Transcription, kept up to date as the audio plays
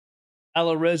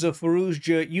Alireza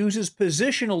Firouzja uses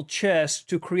positional chess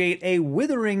to create a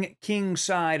withering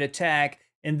kingside attack.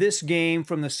 In this game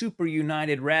from the Super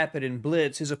United Rapid and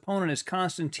Blitz, his opponent is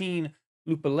Constantine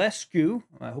Lupulescu.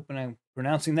 I hope I'm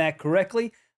pronouncing that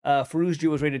correctly. Firouzja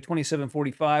was rated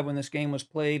 2745 when this game was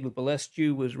played.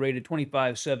 Lupulescu was rated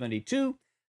 2572.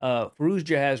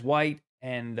 Firouzja has white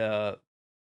and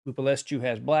Lupulescu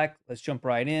has black. Let's jump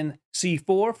right in.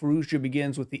 C4. Firouzja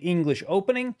begins with the English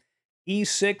opening.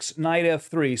 E6, knight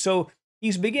f3. So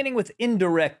he's beginning with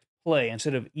indirect play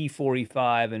instead of e4,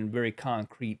 e5, and very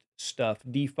concrete stuff.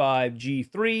 d5,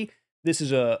 g3. This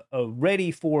is a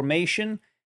ready formation.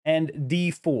 And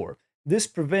d4. This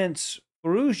prevents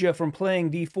Firouzja from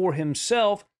playing d4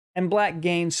 himself, and black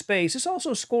gains space. This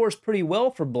also scores pretty well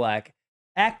for black,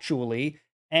 actually.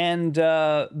 And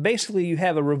basically, you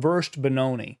have a reversed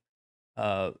Benoni,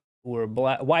 where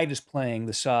white is playing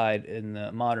the side in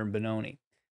the modern Benoni.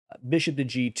 Bishop to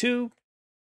g2.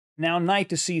 Now knight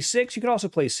to c6. You could also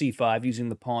play c5 using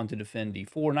the pawn to defend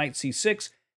d4. Knight c6,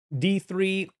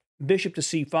 d3, bishop to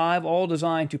c5, all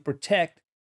designed to protect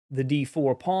the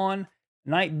d4 pawn.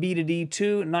 Knight b to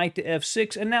d2, knight to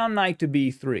f6, and now knight to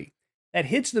b3. That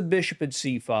hits the bishop at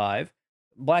c5.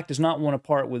 Black does not want to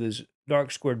part with his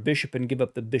dark squared bishop and give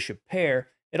up the bishop pair.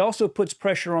 It also puts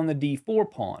pressure on the d4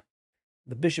 pawn.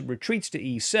 The bishop retreats to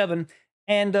e7,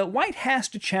 and white has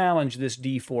to challenge this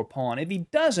d4 pawn. If he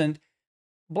doesn't,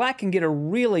 black can get a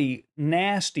really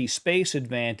nasty space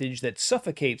advantage that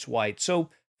suffocates white. So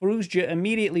Firouzja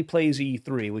immediately plays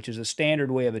e3, which is a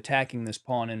standard way of attacking this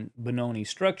pawn in Benoni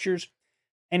structures.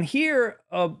 And here,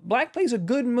 black plays a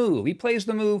good move. He plays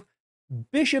the move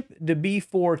bishop to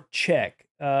b4 check.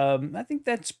 I think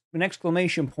that's an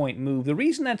exclamation point move. The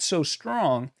reason that's so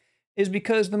strong is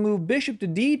because the move bishop to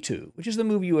d2, which is the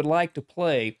move you would like to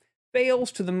play,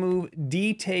 fails to the move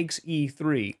d takes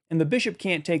e3. And the bishop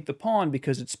can't take the pawn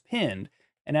because it's pinned.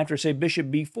 And after, say, bishop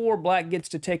b4, black gets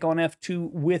to take on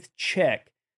f2 with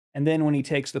check. And then when he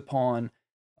takes the pawn,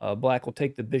 black will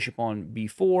take the bishop on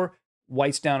b4,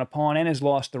 white's down a pawn, and has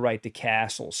lost the right to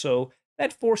castle. So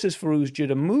that forces Firouzja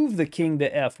to move the king to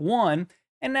f1,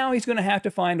 and now he's going to have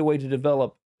to find a way to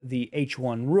develop the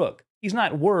h1 rook. He's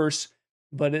not worse,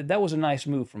 but that was a nice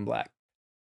move from black.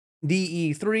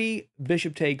 de3,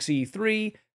 bishop takes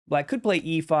e3. Black could play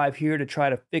e5 here to try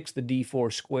to fix the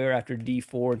d4 square after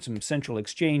d4 and some central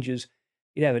exchanges.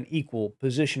 He'd have an equal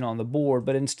position on the board,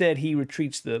 but instead he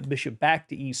retreats the bishop back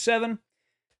to e7.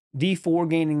 d4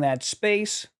 gaining that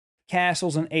space.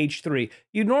 Castles and h3.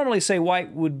 You'd normally say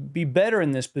white would be better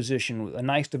in this position with a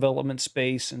nice development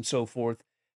space and so forth,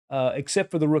 except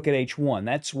for the rook at h1.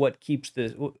 That's what keeps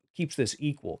this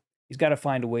equal. He's got to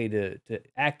find a way to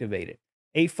activate it.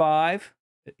 a5,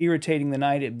 irritating the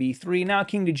knight at b3. Now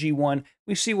king to g1.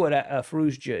 We see what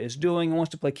Firouzja is doing. He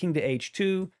wants to play king to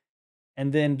h2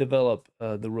 and then develop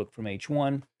the rook from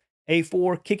h1.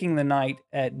 a4, kicking the knight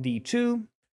at d2.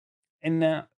 And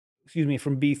now,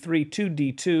 from b3 to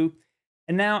d2.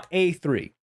 And now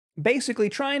a3. Basically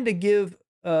trying to give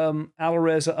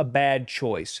Alireza a bad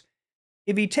choice.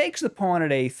 If he takes the pawn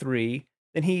at a3,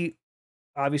 then he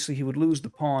would lose the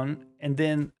pawn, and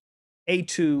then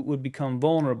a2 would become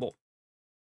vulnerable.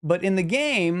 But in the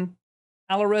game,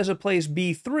 Alireza plays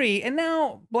b3, and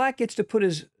now black gets to put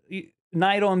his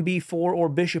knight on b4 or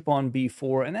bishop on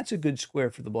b4, and that's a good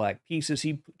square for the black pieces.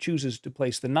 He chooses to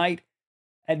place the knight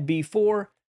at b4.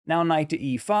 Now knight to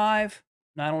e5.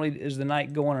 Not only is the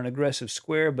knight going an aggressive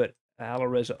square, but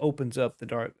Alireza opens up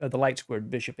the light squared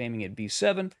bishop aiming at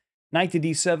b7. Knight to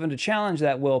d7 to challenge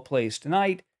that well-placed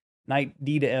knight. Knight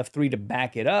d to f3 to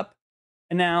back it up.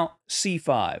 And now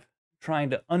c5, trying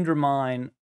to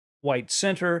undermine white's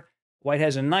center. White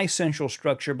has a nice central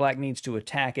structure. Black needs to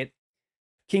attack it.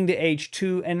 King to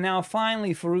h2. And now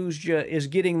finally Firouzja is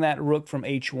getting that rook from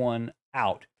h1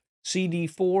 out.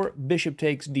 cd4, bishop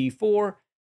takes d4.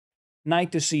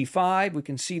 Knight to c5. We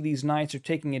can see these knights are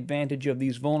taking advantage of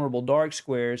these vulnerable dark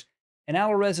squares, and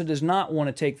Alireza does not want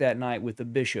to take that knight with the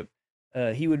bishop.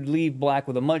 He would leave black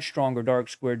with a much stronger dark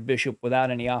squared bishop without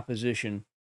any opposition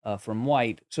from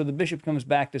white. So the bishop comes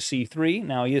back to c3.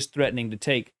 Now he is threatening to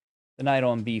take the knight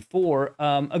on b4.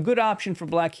 A good option for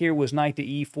black here was knight to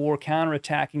e4,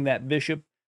 counterattacking that bishop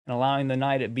and allowing the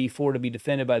knight at b4 to be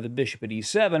defended by the bishop at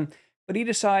e7. But he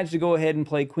decides to go ahead and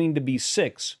play queen to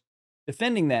b6.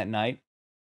 Defending that knight.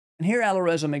 And here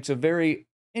Alireza makes a very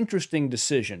interesting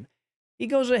decision. He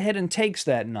goes ahead and takes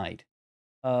that knight,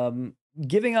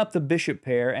 giving up the bishop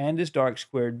pair and his dark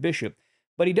squared bishop,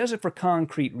 but he does it for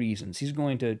concrete reasons. He's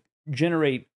going to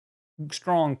generate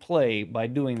strong play by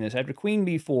doing this. After queen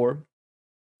b4,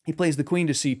 he plays the queen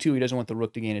to c2. He doesn't want the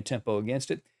rook to gain a tempo against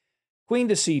it. queen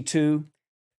to c2,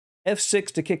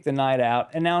 f6 to kick the knight out,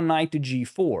 and now knight to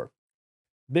g4.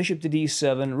 Bishop to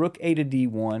d7, rook a to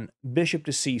d1, bishop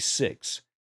to c6,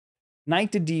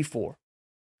 knight to d4.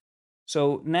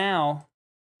 So now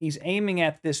he's aiming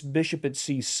at this bishop at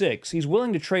c6. He's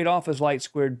willing to trade off his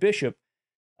light-squared bishop.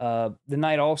 The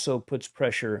knight also puts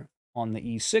pressure on the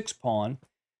e6 pawn.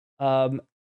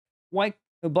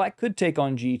 Black could take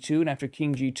on g2, and after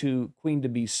king g2, queen to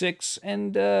b6,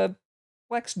 and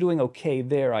Black's doing okay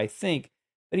there, I think.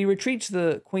 But he retreats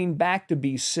the queen back to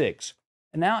b6.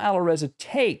 And now Alireza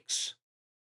takes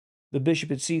the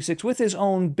bishop at c6 with his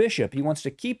own bishop. He wants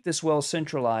to keep this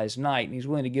well-centralized knight, and he's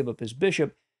willing to give up his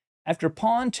bishop. After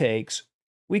pawn takes,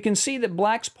 we can see that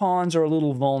Black's pawns are a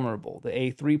little vulnerable. The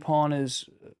a3 pawn is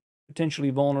potentially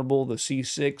vulnerable, the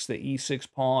c6, the e6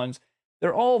 pawns.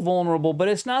 They're all vulnerable, but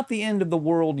it's not the end of the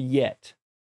world yet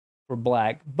for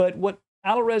Black. But what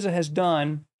Alireza has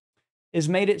done is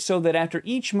made it so that after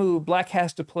each move, Black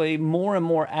has to play more and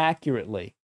more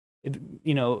accurately. If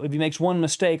he makes one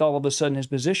mistake, all of a sudden his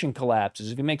position collapses.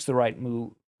 If he makes the right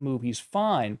move, he's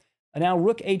fine. And now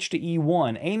rook h to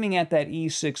e1, aiming at that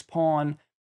e6 pawn,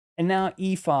 and now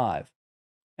e5.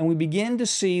 And we begin to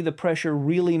see the pressure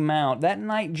really mount. That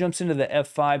knight jumps into the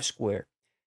f5 square.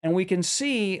 And we can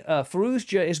see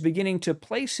Firouzja is beginning to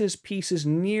place his pieces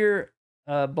near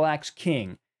Black's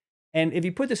king. And if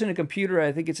you put this in a computer,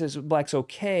 I think it says Black's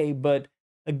okay, but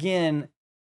again,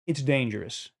 it's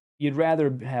dangerous. You'd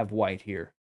rather have white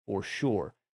here, for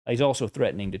sure. He's also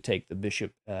threatening to take the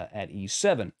bishop at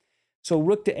e7. So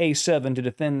rook to a7 to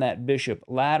defend that bishop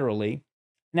laterally.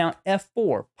 Now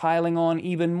f4, piling on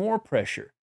even more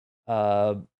pressure.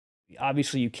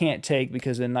 Obviously, you can't take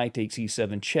because then knight takes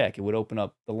e7 check. It would open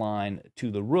up the line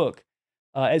to the rook.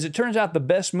 As it turns out, the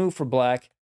best move for Black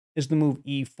is the move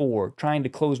e4, trying to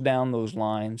close down those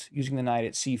lines, using the knight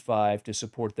at c5 to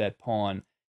support that pawn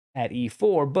at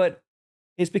e4. But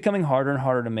it's becoming harder and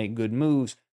harder to make good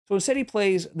moves. So instead he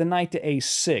plays the knight to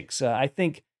a6. I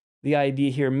think the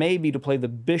idea here may be to play the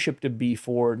bishop to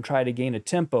b4 and try to gain a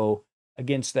tempo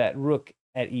against that rook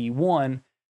at e1.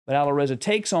 But Alireza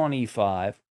takes on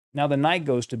e5. Now the knight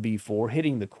goes to b4,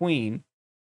 hitting the queen.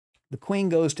 The queen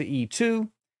goes to e2,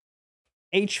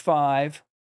 h5.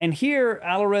 And here,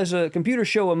 Alireza, computers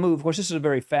show a move. Of course, this is a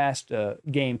very fast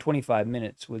game, 25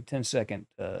 minutes with 10-second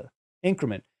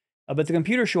increment. But the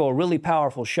computers show a really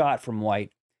powerful shot from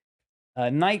white.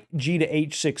 Knight g to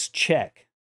h6 check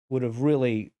would have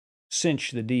really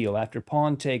cinched the deal. After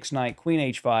pawn takes knight, queen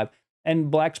h5, and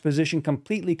Black's position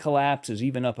completely collapses,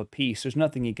 even up a piece. There's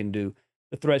nothing he can do.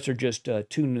 The threats are just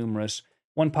too numerous.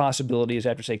 One possibility is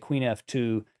after, say, queen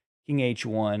f2, king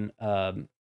h1,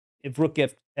 if rook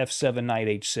f7, knight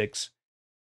h6,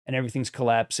 and everything's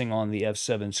collapsing on the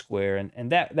f7 square,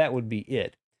 and that would be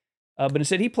it. But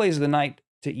instead, he plays the knight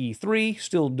to e3,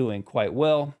 still doing quite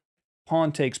well.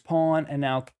 Pawn takes pawn, and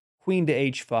now queen to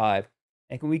h5.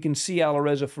 And we can see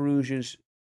Alireza Firouzja's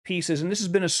pieces, and this has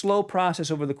been a slow process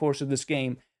over the course of this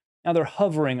game. Now they're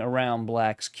hovering around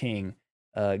Black's king,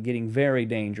 getting very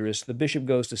dangerous. The bishop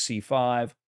goes to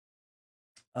c5,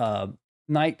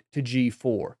 knight to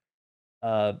g4.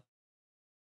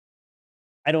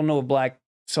 I don't know if Black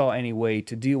saw any way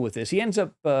to deal with this. He ends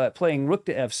up playing rook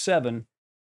to f7,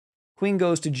 queen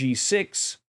goes to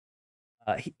g6.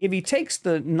 If he takes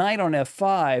the knight on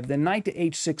f5, then knight to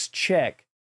h6 check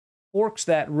forks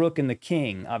that rook and the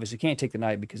king. Obviously, can't take the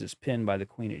knight because it's pinned by the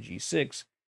queen at g6.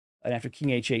 And after king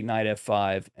h8, knight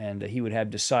f5, and he would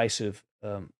have decisive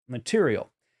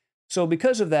material. So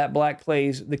because of that, Black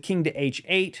plays the king to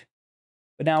h8,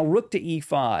 but now rook to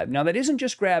e5. Now, that isn't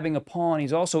just grabbing a pawn.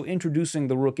 He's also introducing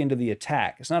the rook into the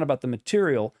attack. It's not about the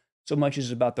material so much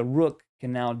as about the rook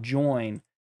can now join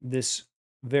this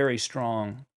very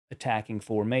strong attacking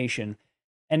formation.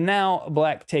 And now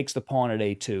Black takes the pawn at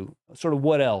a2. Sort of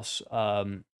what else?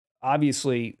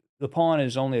 Obviously, the pawn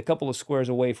is only a couple of squares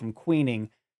away from queening.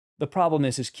 The problem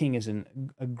is his king is in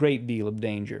a great deal of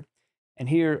danger. And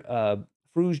here,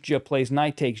 Firouzja plays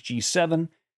knight takes g7,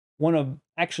 one of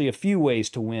actually a few ways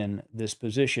to win this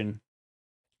position,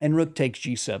 and rook takes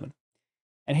g7.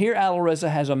 And here Alireza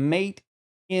has a mate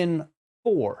in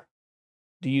 4.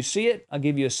 Do you see it? I'll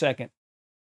give you a second.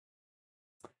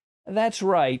 That's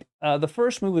right. The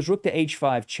first move is rook to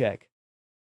h5 check.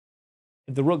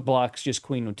 If the rook blocks, just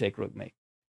queen would take rook mate.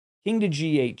 King to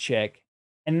g8 check.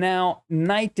 And now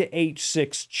knight to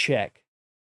h6 check.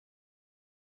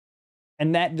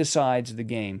 And that decides the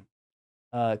game.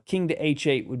 King to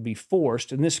h8 would be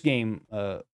forced. In this game,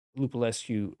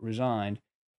 Lupulescu resigned.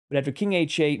 But after king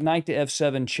h8, knight to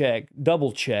f7 check,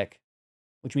 double check.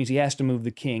 which means he has to move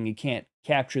the king. He can't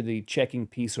capture the checking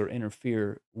piece or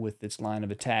interfere with its line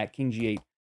of attack. King g8,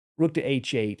 rook to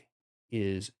h8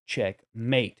 is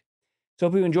checkmate. So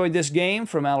hope you enjoyed this game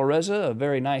from Alireza, a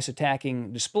very nice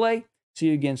attacking display. See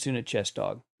you again soon at Chess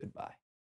Dog. Goodbye.